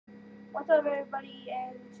What's up, everybody?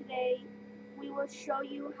 And today we will show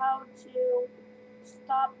you how to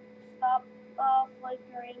stop stop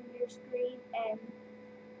flickering your screen and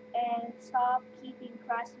stop keeping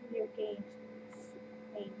crashing your games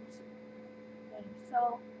games.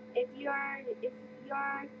 So if your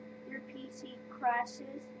PC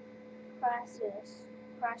crashes crashes,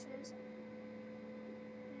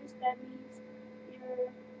 that means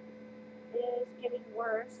your is getting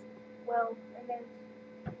worse. Well, and then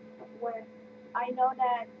when I know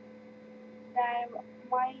that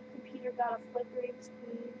my computer got a flickering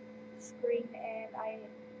screen and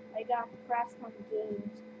I got crashed on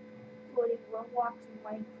games, including Roblox and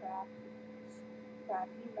Minecraft.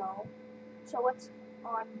 So what's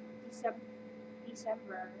on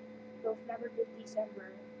December? Those never did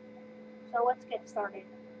December. So let's get started.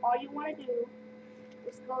 All you want to do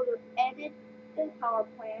is go to Edit the Power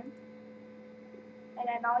Plan, and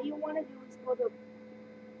then all you want to do is go to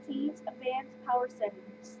Teams Advanced Power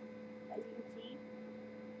Settings. As you can see,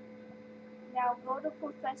 now go to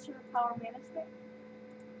Processor Power Management.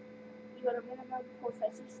 You go to minimum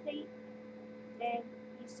processor state, then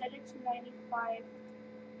you set it to 95.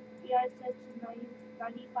 You gotta set it to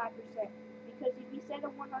 95%. Because if you set it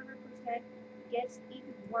 100%, it gets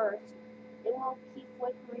even worse. It will keep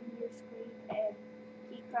flickering your screen and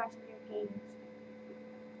keep crashing your games.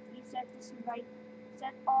 You set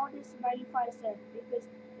all this to 95% because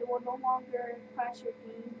it will no longer crash your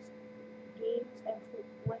games and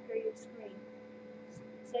flicker your screen.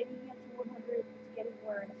 Setting it to 100 is getting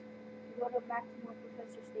worse. You go to maximum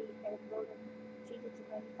processor state and go to change it to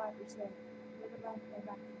 95%. Minimum and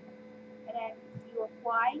maximum. And then you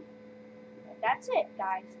apply, and that's it,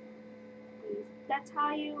 guys. Please. That's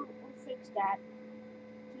how you will fix that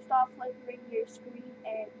to stop flickering your screen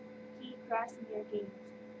and keep crashing your games.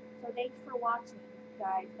 So thanks for watching,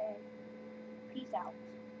 guys, and peace out.